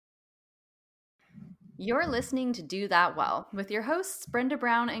You're listening to Do That Well with your hosts, Brenda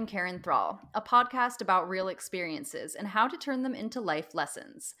Brown and Karen Thrall, a podcast about real experiences and how to turn them into life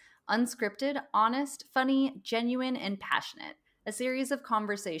lessons. Unscripted, honest, funny, genuine, and passionate. A series of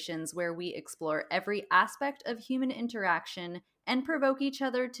conversations where we explore every aspect of human interaction and provoke each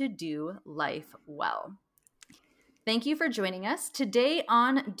other to do life well. Thank you for joining us. Today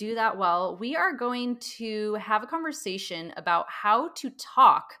on Do That Well, we are going to have a conversation about how to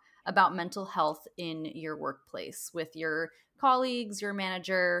talk about mental health in your workplace with your colleagues, your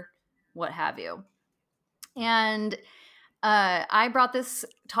manager, what have you. And I brought this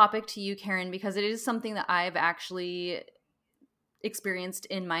topic to you, Karen, because it is something that I've actually experienced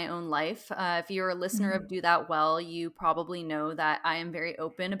in my own life. If you're a listener of Do That Well, you probably know that I am very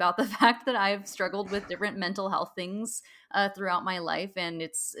open about the fact that I've struggled with different mental health things throughout my life, and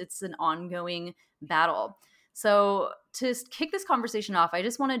it's an ongoing battle. So to kick this conversation off, I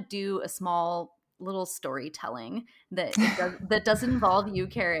just want to do a small little storytelling that does involve you,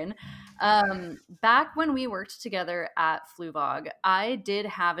 Karen. Back when we worked together at Fluvog, I did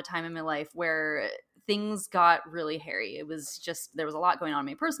have a time in my life where things got really hairy. It was just, there was a lot going on in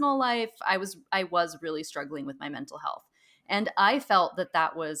my personal life. I was really struggling with my mental health. And I felt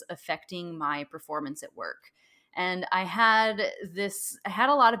that was affecting my performance at work. And I had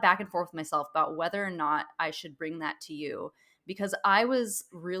a lot of back and forth with myself about whether or not I should bring that to you, because I was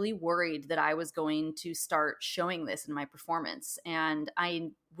really worried that I was going to start showing this in my performance. And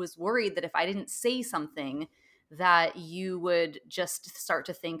I was worried that if I didn't say something, that you would just start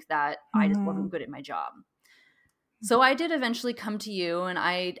to think that I just wasn't good at my job. So I did eventually come to you, and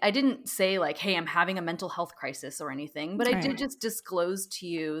I didn't say like, hey, I'm having a mental health crisis or anything, but I did just disclose to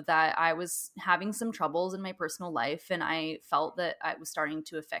you that I was having some troubles in my personal life, and I felt that it was starting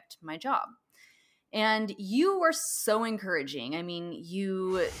to affect my job. And you were so encouraging. I mean,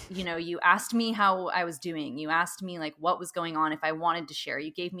 you asked me how I was doing. You asked me like what was going on, if I wanted to share.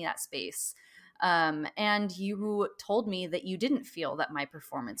 You gave me that space. And you told me that you didn't feel that my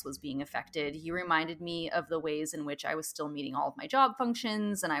performance was being affected. You reminded me of the ways in which I was still meeting all of my job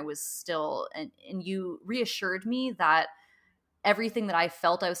functions, and I was still, and you reassured me that everything that I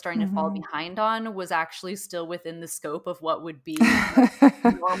felt I was starting to fall behind on was actually still within the scope of what would be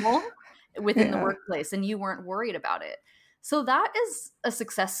normal within the workplace, and you weren't worried about it. So that is a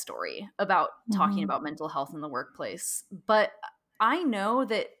success story about talking about mental health in the workplace. But I know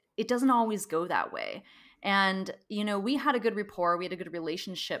that it doesn't always go that way. And, we had a good rapport, we had a good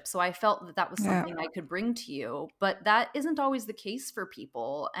relationship. So I felt that was something I could bring to you, but that isn't always the case for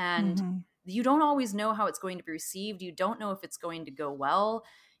people. And you don't always know how it's going to be received. You don't know if it's going to go well.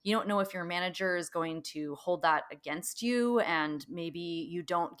 You don't know if your manager is going to hold that against you, and maybe you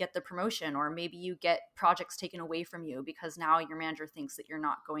don't get the promotion, or maybe you get projects taken away from you because now your manager thinks that you're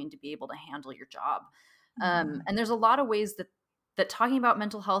not going to be able to handle your job. And there's a lot of ways that talking about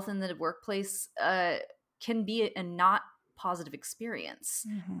mental health in the workplace can be a not positive experience.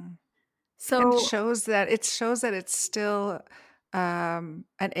 So it shows that it's still an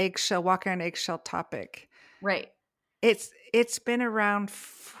walking on eggshell topic. Right. It's been around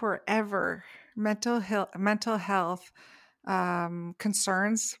forever. Mental health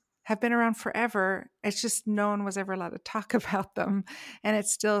concerns have been around forever. It's just no one was ever allowed to talk about them, and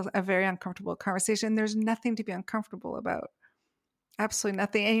it's still a very uncomfortable conversation. There's nothing to be uncomfortable about. Absolutely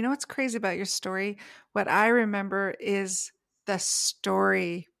nothing. And you know what's crazy about your story? What I remember is the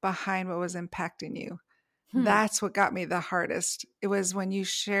story behind what was impacting you. That's what got me the hardest. It was when you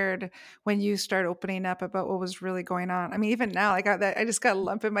started opening up about what was really going on. I mean, even now, I just got a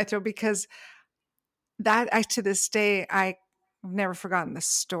lump in my throat, because to this day, I've never forgotten the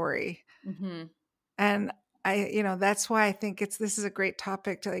story. And that's why I think this is a great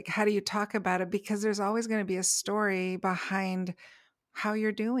topic to, like, how do you talk about it? Because there's always going to be a story behind how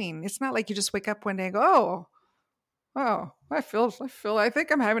you're doing. It's not like you just wake up one day and go, I think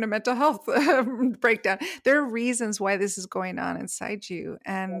I'm having a mental health breakdown. There are reasons why this is going on inside you.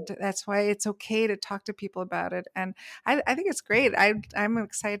 And that's why it's okay to talk to people about it. And I think it's great. I'm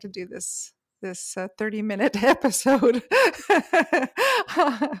excited to do this 30-minute episode. I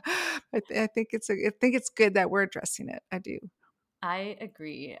think it's good that we're addressing it. I do. I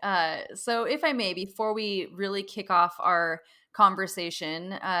agree. So if I may, before we really kick off our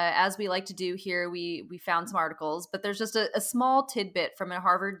conversation, as we like to do here, we found some articles, but there's just a small tidbit from a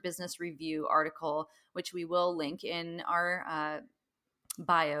Harvard Business Review article, which we will link in our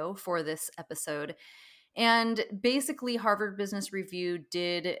bio for this episode. And basically, Harvard Business Review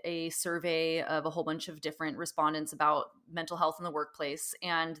did a survey of a whole bunch of different respondents about mental health in the workplace.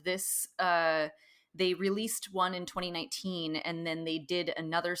 And they released one in 2019, and then they did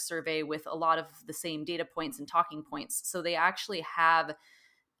another survey with a lot of the same data points and talking points. So they actually have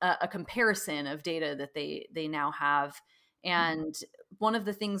a comparison of data that they now have. And one of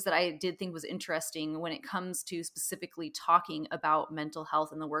the things that I did think was interesting when it comes to specifically talking about mental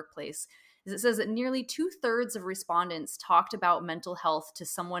health in the workplace is it says that nearly 2/3 of respondents talked about mental health to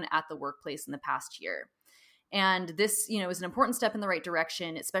someone at the workplace in the past year. And this, is an important step in the right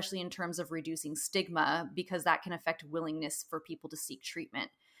direction, especially in terms of reducing stigma, because that can affect willingness for people to seek treatment.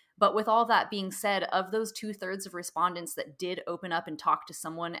 But with all that being said, of those 2/3 of respondents that did open up and talk to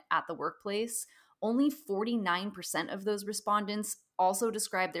someone at the workplace, only 49% of those respondents also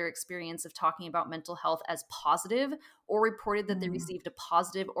described their experience of talking about mental health as positive or reported that they received a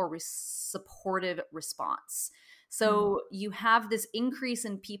positive or supportive response. So you have this increase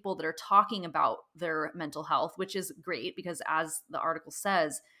in people that are talking about their mental health, which is great because, as the article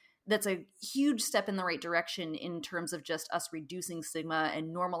says, that's a huge step in the right direction in terms of just us reducing stigma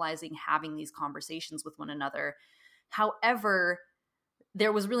and normalizing having these conversations with one another. However,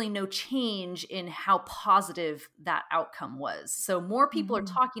 there was really no change in how positive that outcome was. So more people are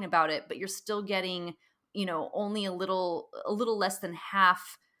talking about it, but you're still getting, only a little less than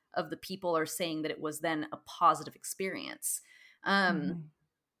half of the people are saying that it was then a positive experience.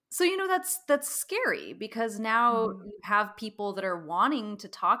 So, that's scary because now you have people that are wanting to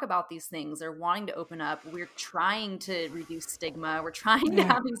talk about these things. They're wanting to open up. We're trying to reduce stigma. We're trying to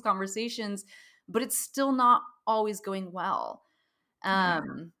have these conversations, but it's still not always going well.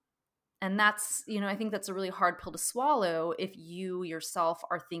 And that's, I think that's a really hard pill to swallow if you yourself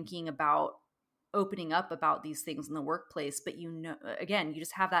are thinking about opening up about these things in the workplace. But, again, you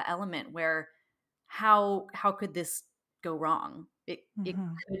just have that element where how could this go wrong? It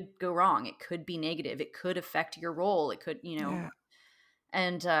could go wrong. It could be negative. It could affect your role. It could,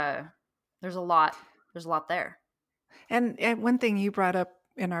 and there's a lot there. And one thing you brought up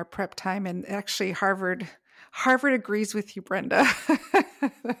in our prep time, and actually Harvard agrees with you, Brenda,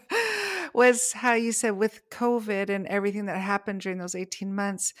 was how you said with COVID and everything that happened during those 18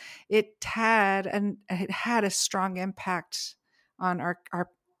 months, it had a strong impact on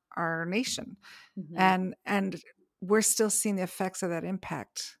our nation. And we're still seeing the effects of that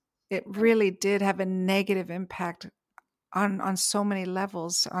impact. It really did have a negative impact on so many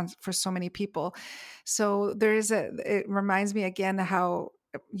levels for so many people. So it reminds me again how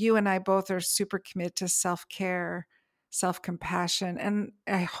you and I both are super committed to self-care, self-compassion. And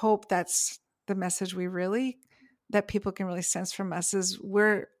I hope that's the message that people can really sense from us is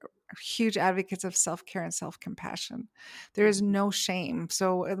we're huge advocates of self-care and self-compassion. There is no shame.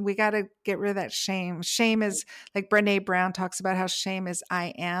 So we got to get rid of that shame. Shame is, like Brené Brown talks about, how shame is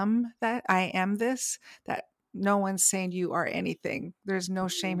I am this, that no one's saying you are anything. There's no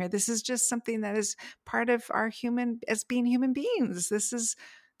shame here. This is just something that is part of our as being human beings. This is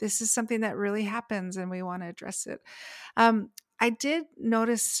something that really happens and we want to address it. I did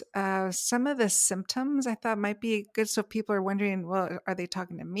notice some of the symptoms I thought might be good. So people are wondering, well, are they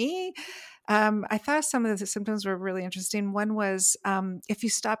talking to me? I thought some of the symptoms were really interesting. One was if you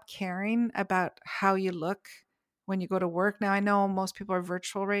stop caring about how you look when you go to work. Now, I know most people are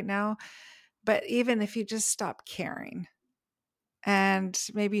virtual right now, but even if you just stop caring and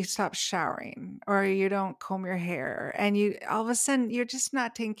maybe you stop showering or you don't comb your hair and you all of a sudden you're just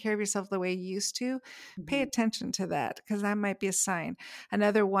not taking care of yourself the way you used to, pay attention to that because that might be a sign.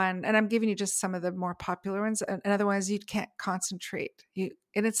 Another one, and I'm giving you just some of the more popular ones. Another one is you can't concentrate.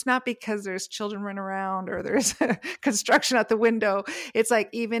 And it's not because there's children running around or there's construction out the window. It's like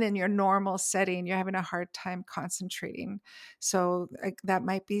even in your normal setting, you're having a hard time concentrating. So that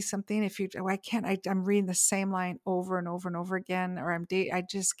might be something. If I'm reading the same line over and over and over again, or I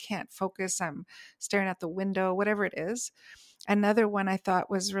just can't focus. I'm staring at the window, whatever it is. Another one I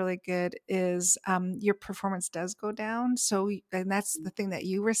thought was really good is your performance does go down. And that's the thing that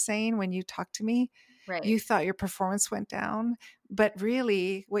you were saying when you talked to me. Right. You thought your performance went down, but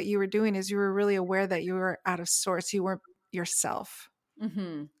really what you were doing is you were really aware that you were out of sorts. You weren't yourself.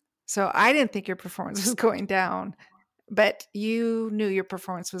 So I didn't think your performance was going down, but you knew your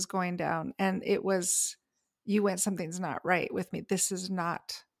performance was going down and you went, something's not right with me. This is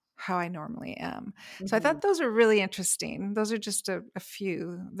not how I normally am. So I thought those are really interesting. Those are just a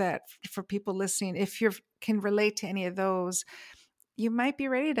few that for people listening, if you can relate to any of those, you might be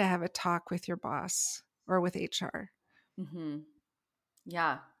ready to have a talk with your boss or with HR.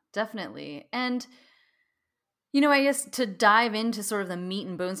 Yeah, definitely. And, I guess to dive into sort of the meat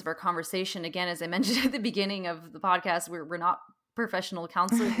and bones of our conversation, again, as I mentioned at the beginning of the podcast, we're not professional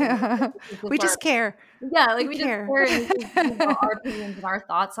counselors. We just care. Yeah, we care. Just care our opinions and our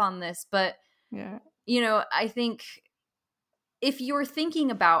thoughts on this. But, Yeah. I think if you're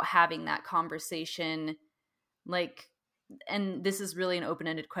thinking about having that conversation, like, and this is really an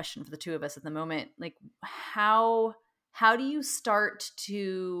open-ended question for the two of us at the moment, like, how do you start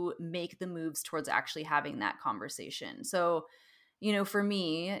to make the moves towards actually having that conversation? So, for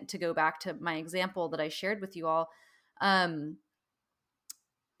me, to go back to my example that I shared with you all, um,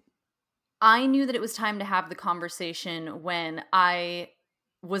 I knew that it was time to have the conversation when I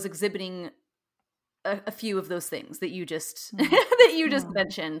was exhibiting a few of those things that you just Mm. that you just Mm.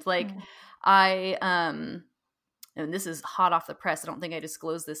 mentioned. Like, Mm. I and this is hot off the press. I don't think I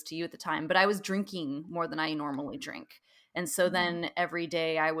disclosed this to you at the time, but I was drinking more than I normally drink. And so then every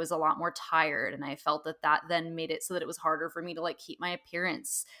day I was a lot more tired, and I felt that then made it so that it was harder for me to like keep my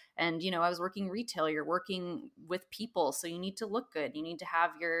appearance. And I was working retail, you're working with people, so you need to look good. You need to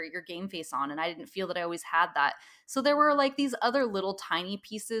have your game face on, and I didn't feel that I always had that. So there were like these other little tiny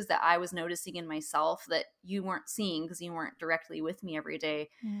pieces that I was noticing in myself that you weren't seeing because you weren't directly with me every day.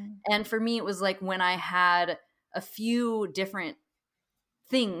 Mm. And for me, it was like when I had a few different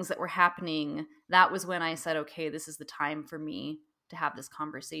things that were happening, that was when I said, okay, this is the time for me to have this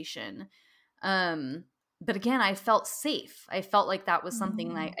conversation. But again, I felt safe. I felt like that was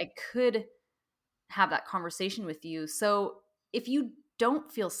something that I could have that conversation with you. So if you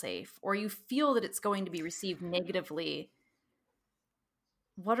don't feel safe, or you feel that it's going to be received negatively,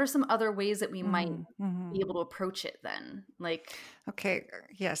 what are some other ways that we might Mm. be able to approach it then? Like, Okay.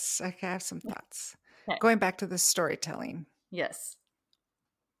 Yes. Okay, I have some thoughts. okay. Going back to the storytelling. Yes.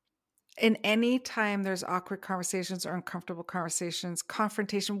 In any time there's awkward conversations or uncomfortable conversations,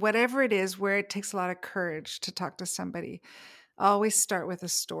 confrontation, whatever it is, where it takes a lot of courage to talk to somebody, always start with a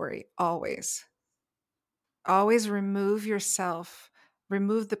story. Always. Always remove yourself,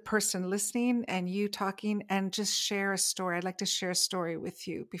 remove the person listening and you talking, and just share a story. I'd like to share a story with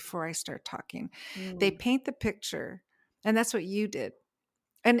you before I start talking. They Mm, paint the picture, and that's what you did.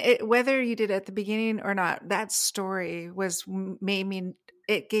 And whether you did it at the beginning or not, that story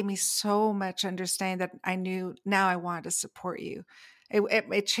it gave me so much understanding that I knew now I wanted to support you.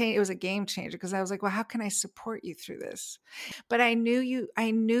 It changed. It was a game changer because I was like, well, how can I support you through this? But I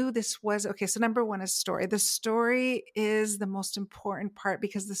knew this was okay. So number one is story. The story is the most important part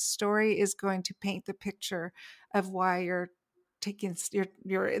because the story is going to paint the picture of why you're taking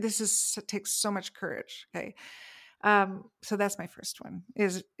this is takes so much courage. Okay. So that's my first one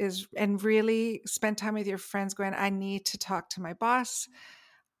is and really spend time with your friends going, I need to talk to my boss.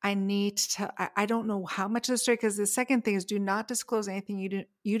 I don't know how much of the story, because the second thing is do not disclose anything.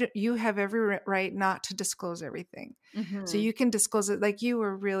 You have every right not to disclose everything. So mm-hmm. you can disclose it. Like, you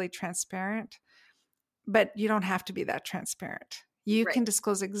were really transparent, but you don't have to be that transparent. You Right. can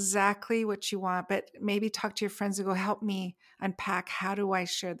disclose exactly what you want, but maybe talk to your friends and go, help me unpack, how do I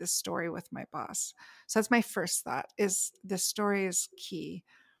share this story with my boss? So that's my first thought, is the story is key.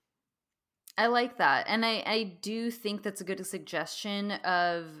 I like that. And I do think that's a good suggestion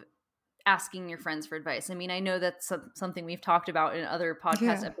of asking your friends for advice. I mean, I know that's something we've talked about in other podcast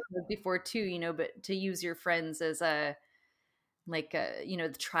Yeah. episodes before too, but to use your friends as the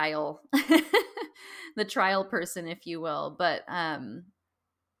trial, the trial person, if you will. But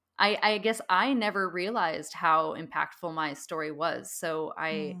I guess I never realized how impactful my story was. So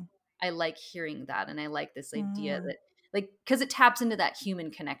Mm, I like hearing that, and I like this idea mm, that, like, because it taps into that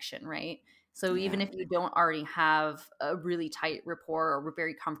human connection, right? So even yeah. if you don't already have a really tight rapport or a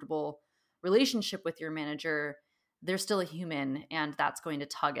very comfortable relationship with your manager, they're still a human, and that's going to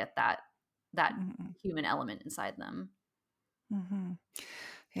tug at that Mm, human element inside them. mm-hmm.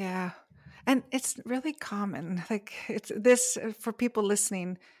 Yeah. And it's really common. Like, it's this for people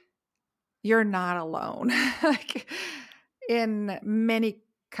listening, you're not alone. Like, in many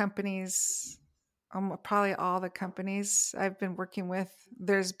companies, probably all the companies I've been working with,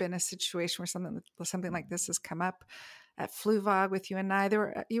 there's been a situation where something like this has come up. At Fluvog with you and I,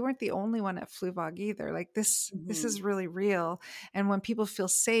 you weren't the only one at Fluvog either. Like, this Hmm. is really real. And when people feel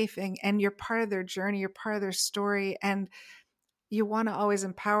safe and you're part of their journey, you're part of their story, and you want to always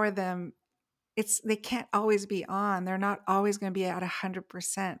empower them, they can't always be on. They're not always going to be at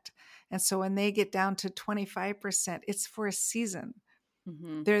 100%. And so when they get down to 25%, it's for a season.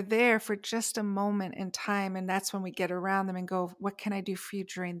 Hmm. They're there for just a moment in time. And that's when we get around them and go, what can I do for you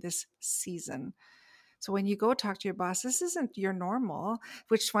during this season? So when you go talk to your boss, this isn't your normal,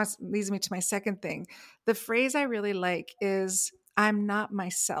 which leads me to my second thing. The phrase I really like is, I'm not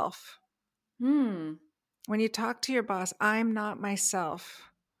myself. Hmm. When you talk to your boss, I'm not myself.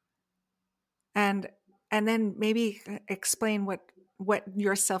 And then maybe explain what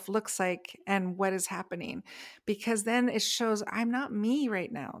yourself looks like and what is happening, because then it shows I'm not me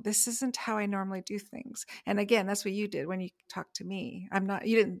right now. This isn't how I normally do things. And again, that's what you did when you talked to me. I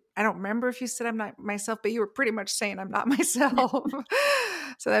don't remember if you said I'm not myself, but you were pretty much saying I'm not myself.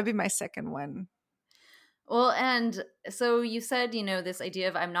 So that'd be my second one. Well, and so you said, this idea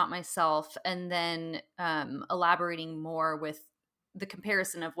of I'm not myself, and then elaborating more with the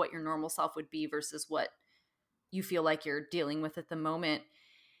comparison of what your normal self would be versus what you feel like you're dealing with at the moment.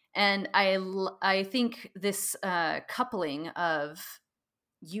 And I think this coupling of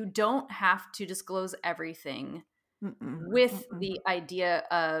you don't have to disclose everything Mm-mm, with mm-mm. the idea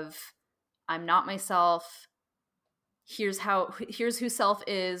of I'm not myself. Here's who self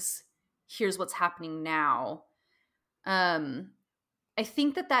is. Here's what's happening now. I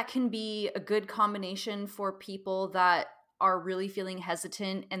think that can be a good combination for people that are really feeling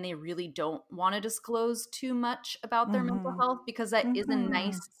hesitant and they really don't want to disclose too much about their mental Mm-hmm. health, because that is a Mm-hmm.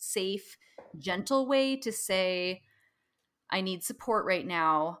 nice, safe, gentle way to say, I need support right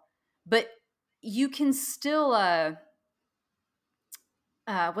now. But you can still,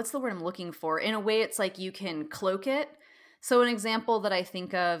 what's the word I'm looking for? In a way, it's like you can cloak it. So an example that I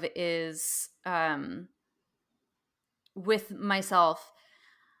think of is with myself.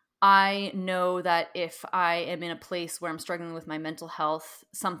 I know that if I am in a place where I'm struggling with my mental health,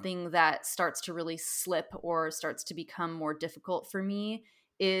 something that starts to really slip or starts to become more difficult for me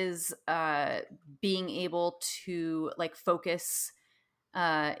is being able to like focus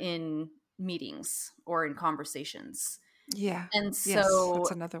in meetings or in conversations. Yeah. And Yes, so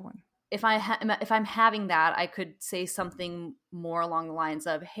that's another one. if I'm having that, I could say something more along the lines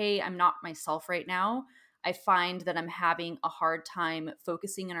of, "Hey, I'm not myself right now. I find that I'm having a hard time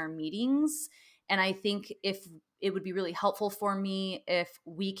focusing in our meetings, and I think if it would be really helpful for me if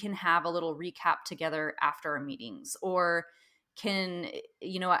we can have a little recap together after our meetings, or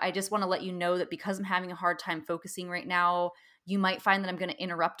I just want to let you know that because I'm having a hard time focusing right now, you might find that I'm going to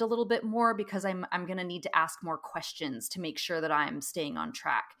interrupt a little bit more because I'm going to need to ask more questions to make sure that I'm staying on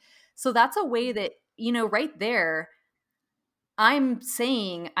track." So that's a way that, right there, I'm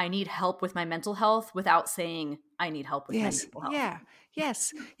saying I need help with my mental health without saying I need help with my Yes. mental health. Yeah.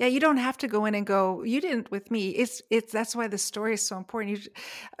 Yes. Yeah. You don't have to go in and go, you didn't with me. It's, that's why the story is so important.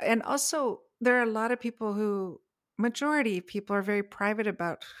 And also, there are a lot of people majority of people are very private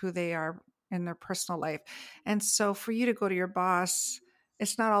about who they are in their personal life. And so for you to go to your boss,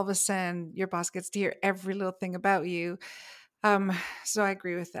 it's not all of a sudden your boss gets to hear every little thing about you. Um, so I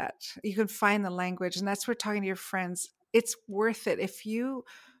agree with that. You can find the language, and that's where talking to your friends. It's worth it if you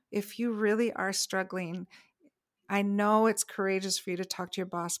really are struggling. I know it's courageous for you to talk to your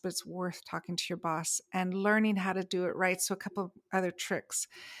boss, but it's worth talking to your boss and learning how to do it right. So a couple of other tricks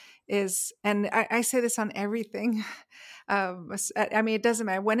is, and I say this on everything. I mean, it doesn't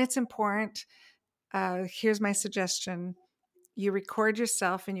matter when it's important. Here's my suggestion. You record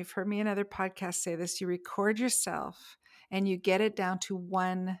yourself, and you've heard me in other podcasts say this, you record yourself and you get it down to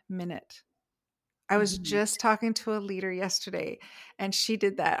 1 minute. I was Mhm. just talking to a leader yesterday and she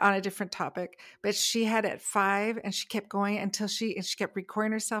did that on a different topic, but she had at 5 and she kept going until she kept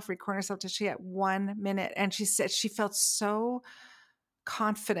recording herself till she had 1 minute. And she said she felt so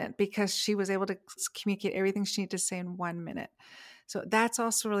confident because she was able to communicate everything she needed to say in 1 minute. So that's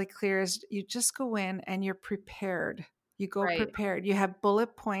also really clear is you just go in and you're prepared. You go Right. prepared. You have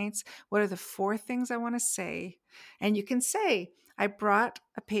bullet points. What are the 4 things I want to say? And you can say, I brought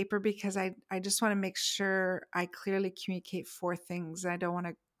a paper because I just want to make sure I clearly communicate 4 things. I don't want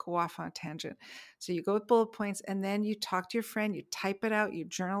to go off on a tangent. So you go with bullet points and then you talk to your friend, you type it out, you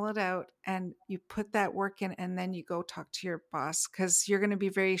journal it out, and you put that work in, and then you go talk to your boss because you're going to be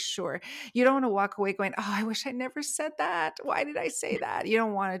very sure. You don't want to walk away going, "Oh, I wish I never said that. Why did I say that?" You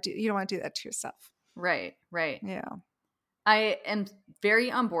don't want to do that to yourself. Right. Right. Yeah. I am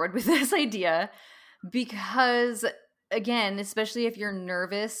very on board with this idea because, again, especially if you're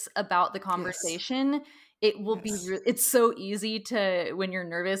nervous about the Yes. conversation, it will be Yes. it's so easy to, when you're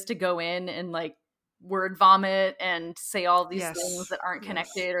nervous, to go in and like word vomit and say all these things Yes. that aren't Yes.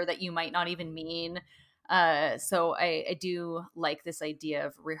 connected or that you might not even mean. So I do like this idea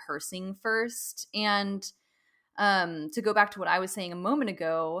of rehearsing first. And to go back to what I was saying a moment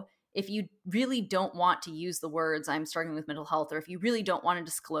ago, if you really don't want to use the words "I'm struggling with mental health," or if you really don't want to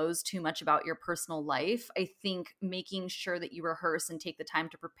disclose too much about your personal life, I think making sure that you rehearse and take the time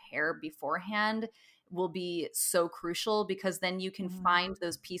to prepare beforehand will be so crucial, because then you can Mhm. find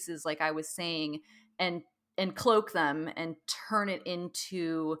those pieces, like I was saying, and cloak them and turn it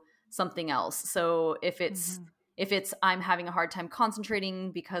into something else. So Mhm. if it's I'm having a hard time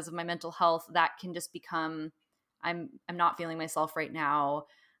concentrating because of my mental health, that can just become I'm not feeling myself right now.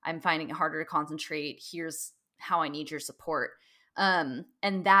 I'm finding it harder to concentrate. Here's how I need your support. And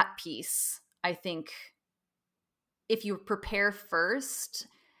that piece, I think, if you prepare first,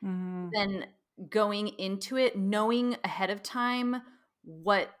 Mm-hmm. then going into it, knowing ahead of time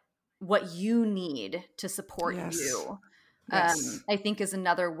what you need to support Yes. you, Yes. I think is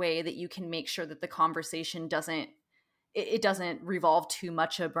another way that you can make sure that the conversation doesn't it doesn't revolve too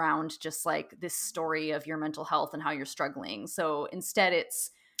much around just like this story of your mental health and how you're struggling. So instead,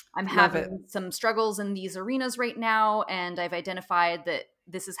 it's I'm Love it. having some struggles in these arenas right now, and I've identified that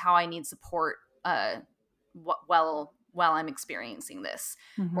this is how I need support while I'm experiencing this.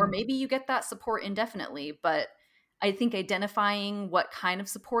 Or Mm-hmm. maybe you get that support indefinitely, but I think identifying what kind of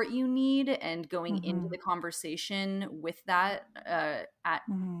support you need and going into Mm-hmm. the conversation with that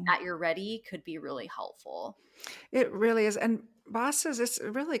Mm-hmm. at your ready could be really helpful. It really is. And bosses, it's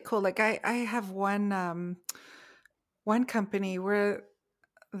really cool. Like I have one company where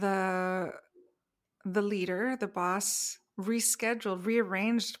the leader, the boss,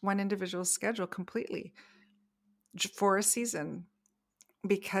 rearranged one individual's schedule completely for a season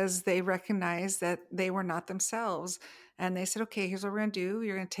because they recognized that they were not themselves. And they said, okay, here's what we're going to do.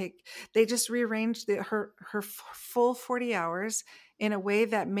 You're going to take, they just rearranged her full 40 hours in a way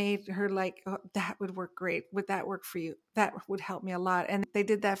that made her like, oh, that would work great. Would that work for you? That would help me a lot. And they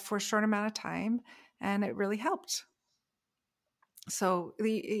did that for a short amount of time and it really helped. So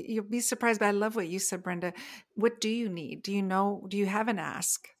you'll be surprised, but I love what you said, Brenda. What do you need? Do you have an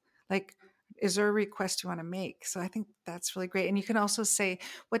ask? Like, is there a request you want to make? So I think that's really great. And you can also say,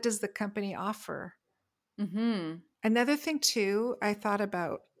 what does the company offer? Mm-hmm. Another thing too, I thought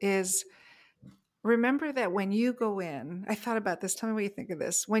about is remember that when you go in, I thought about this. Tell me what you think of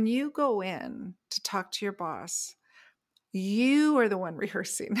this. When you go in to talk to your boss, you are the one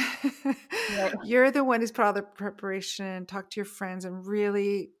rehearsing. Right. You're the one who's put all the preparation, talk to your friends, and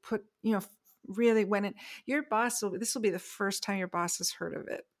really put, really when it, your boss this will be the first time your boss has heard of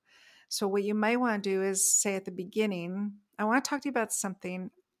it. So what you might want to do is say at the beginning, I want to talk to you about something.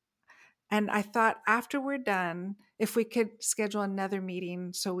 And I thought after we're done, if we could schedule another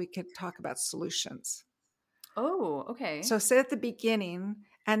meeting so we could talk about solutions. Oh, okay. So say at the beginning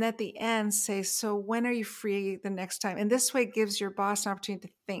and at the end say, so when are you free the next time? And this way it gives your boss an opportunity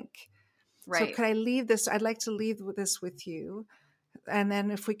to think. So Right. could I leave this? I'd like to leave this with you. And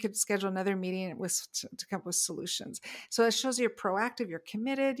then if we could schedule another meeting with to come up with solutions. So it shows you're proactive, you're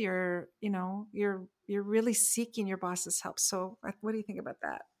committed, you're really seeking your boss's help. So what do you think about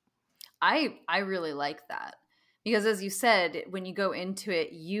that? I really like that. Because as you said, when you go into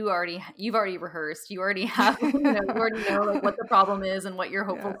it, you've already rehearsed. You already have, you already know like what the problem is and what your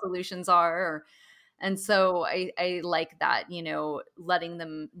hopeful Yeah. solutions are. And so I like that, letting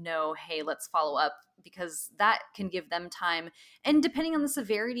them know, hey, let's follow up, because that can give them time. And depending on the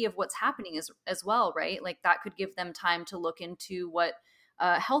severity of what's happening as well, right? Like that could give them time to look into what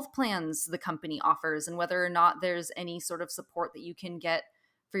health plans the company offers and whether or not there's any sort of support that you can get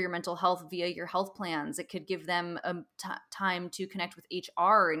for your mental health via your health plans. It could give them time to connect with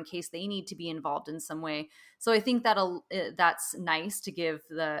HR in case they need to be involved in some way. So I think that's nice to give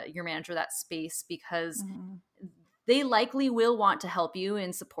your manager that space, because Mm-hmm. they likely will want to help you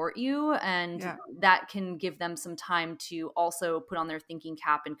and support you, and Yeah. that can give them some time to also put on their thinking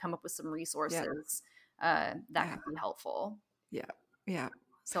cap and come up with some Yeah. resources that Yeah. could be helpful. Yeah. Yeah.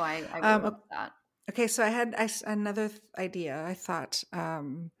 So I really Um, like that. okay. So I had another idea. I thought,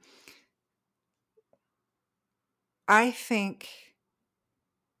 I think,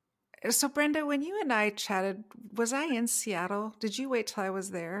 so Brenda, when you and I chatted, was I in Seattle? Did you wait till I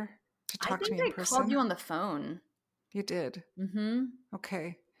was there to I talk to think me in I called person? you on the phone. You did. Mm-hmm.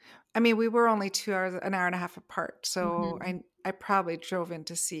 Okay. I mean, we were only 2 hours, an hour and a half apart. So Mm-hmm. I probably drove in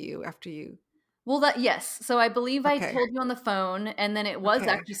to see you after you. Well, yes. So I believe I Okay. told you on the phone, and then it was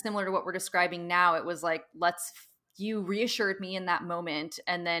Okay. actually similar to what we're describing now. It was like, you reassured me in that moment,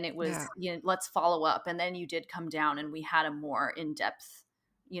 and then it was, Yeah. let's follow up. And then you did come down, and we had a more in depth,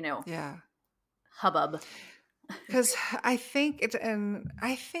 Yeah. hubbub. Because I think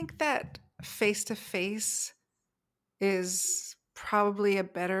that face to face is probably a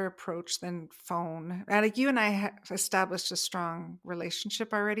better approach than phone. And like you and I established a strong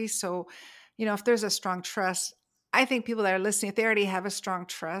relationship already. So, if there's a strong trust, I think people that are listening, if they already have a strong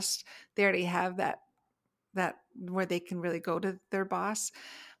trust, they already have that where they can really go to their boss.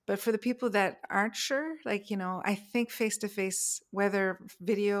 But for the people that aren't sure, like, I think face to face, whether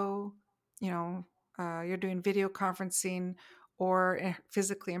video, you're doing video conferencing or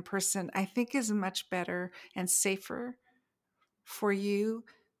physically in person, I think is much better and safer for you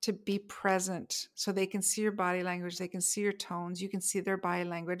to be present so they can see your body language, they can see your tones, you can see their body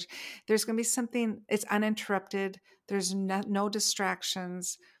language. There's going to be something, it's uninterrupted, there's no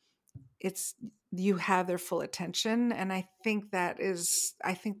distractions, it's you have their full attention. And I think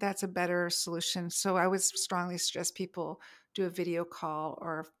that's a better solution. So I would strongly suggest people do a video call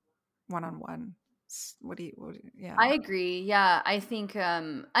or one-on-one. Yeah. I agree. Yeah. I think,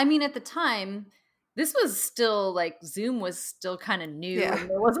 I mean, at the time, this was still like Zoom was still kind of new, Yeah. and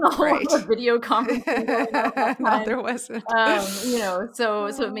there wasn't a whole lot of video conferencing going on at that No, time. there wasn't. You know, so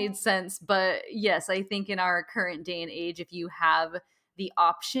it made sense. But yes, I think in our current day and age, if you have the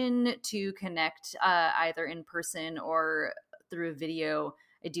option to connect either in person or through a video,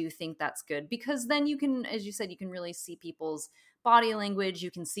 I do think that's good, because then you can, as you said, you can really see people's body language,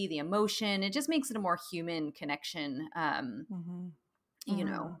 you can see the emotion. It just makes it a more human connection, you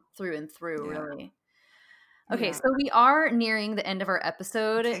know, through and through, really. Okay, so we are nearing the end of our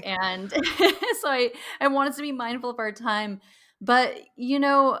episode, and so I wanted to be mindful of our time. But, you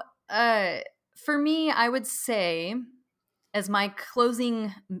know, for me, I would say, as my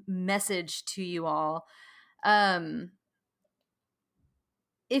closing message to you all,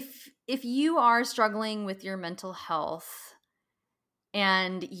 if you are struggling with your mental health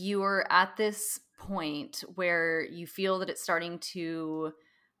and you are at this point where you feel that it's starting to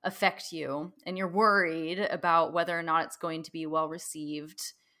affect you and you're worried about whether or not it's going to be well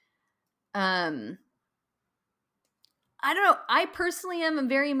received, I don't know. I personally am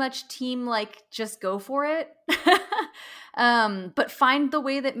very much team like just go for it. But find the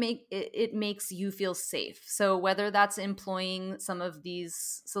way that it makes you feel safe. So whether that's employing some of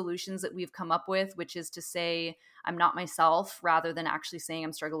these solutions that we've come up with, which is to say I'm not myself rather than actually saying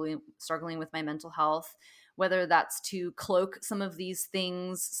I'm struggling with my mental health, whether that's to cloak some of these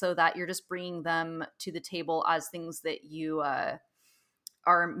things so that you're just bringing them to the table as things that you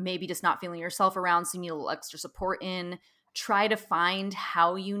are maybe just not feeling yourself around, so you need a little extra support in. Try to find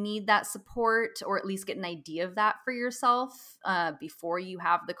how you need that support, or at least get an idea of that for yourself before you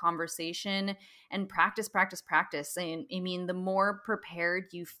have the conversation, and practice. And I mean, the more prepared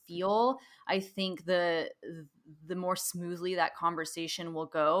you feel, I think the more smoothly that conversation will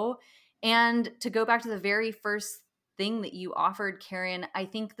go. And to go back to the very first thing that you offered, Karen, I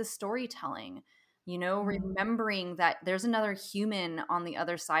think the storytelling, you know, remembering that there's another human on the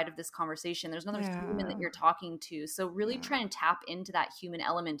other side of this conversation. There's another human that you're talking to. So really try and tap into that human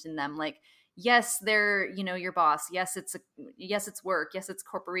element in them. Like, yes, they're, you know, your boss. Yes, it's work. Yes, it's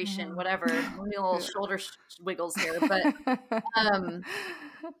corporation, whatever. Maybe a little shoulder wiggles here, but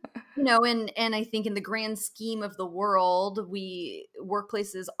you know, and I think in the grand scheme of the world,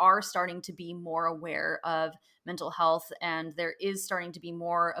 workplaces are starting to be more aware of mental health, and there is starting to be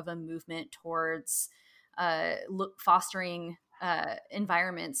more of a movement towards fostering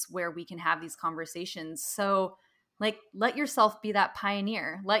environments where we can have these conversations. So, like, let yourself be that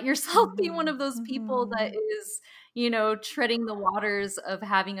pioneer. Let yourself be one of those people that is, you know, treading the waters of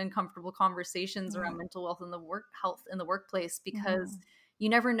having uncomfortable conversations around mental health in the workplace, because you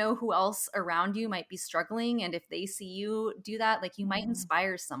never know who else around you might be struggling. And if they see you do that, like, you might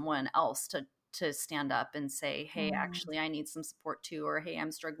inspire someone else to stand up and say, hey, actually, I need some support too, or hey,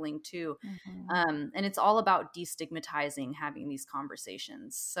 I'm struggling too. And it's all about destigmatizing having these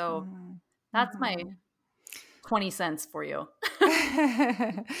conversations. So that's my 20 cents for you.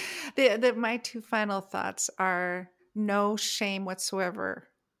 My two final thoughts are no shame whatsoever.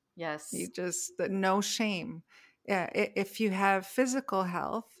 Yes. No shame. Yeah, if you have physical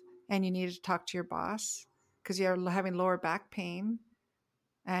health and you need to talk to your boss because you're having lower back pain,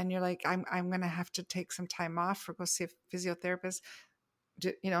 and you're like, I'm going to have to take some time off or go see a physiotherapist.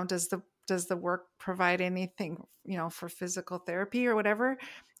 You know, does the work provide anything, you know, for physical therapy or whatever?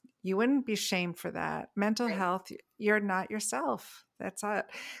 You wouldn't be shamed for that. Mental health, you're not yourself. That's it.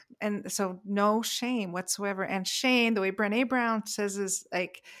 And so no shame whatsoever. And shame, the way Brené Brown says, is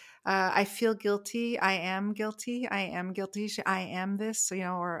like, I feel guilty. I am guilty. I am guilty. I am this, you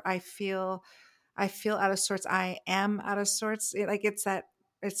know, or I feel out of sorts. I am out of sorts.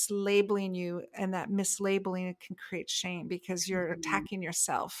 It's labeling you, and that mislabeling can create shame because you're attacking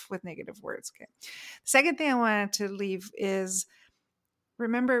yourself with negative words. Okay. The second thing I wanted to leave is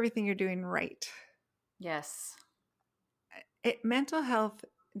remember everything you're doing right. Yes. Mental health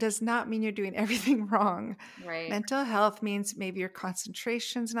does not mean you're doing everything wrong. Right. Mental health means maybe your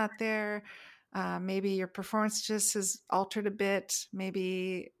concentration's not there. Maybe your performance just is altered a bit.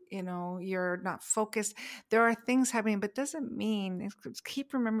 Maybe, you know, you're not focused. There are things happening, but doesn't mean,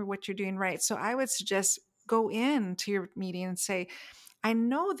 keep remembering what you're doing right. So I would suggest go into your meeting and say, I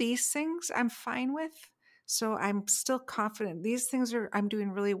know these things I'm fine with. So I'm still confident. These things I'm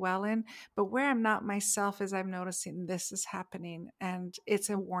doing really well in, but where I'm not myself is I'm noticing this is happening and it's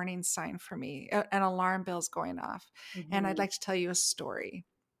a warning sign for me. An alarm bell's going off. And I'd Mm-hmm. like to tell you a story.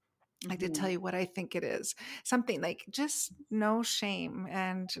 I'd like to Mm-hmm. tell you what I think it is. Something like just no shame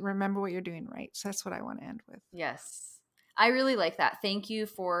and remember what you're doing right. So that's what I want to end with. Yes. I really like that. Thank you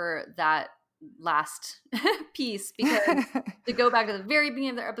for that last piece, because to go back to the very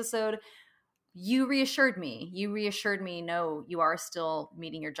beginning of the episode, you reassured me. You reassured me, no, you are still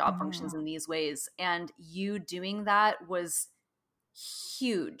meeting your job functions Mhm. in these ways. And you doing that was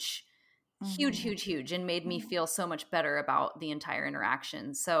huge, huge, Mhm. huge, huge, and made me Mhm. feel so much better about the entire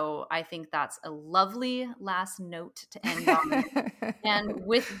interaction. So I think that's a lovely last note to end on. And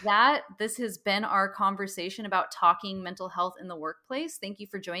with that, this has been our conversation about talking mental health in the workplace. Thank you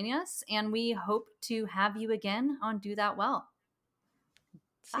for joining us, and we hope to have you again on Do That Well.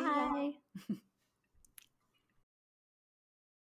 See ya. Bye.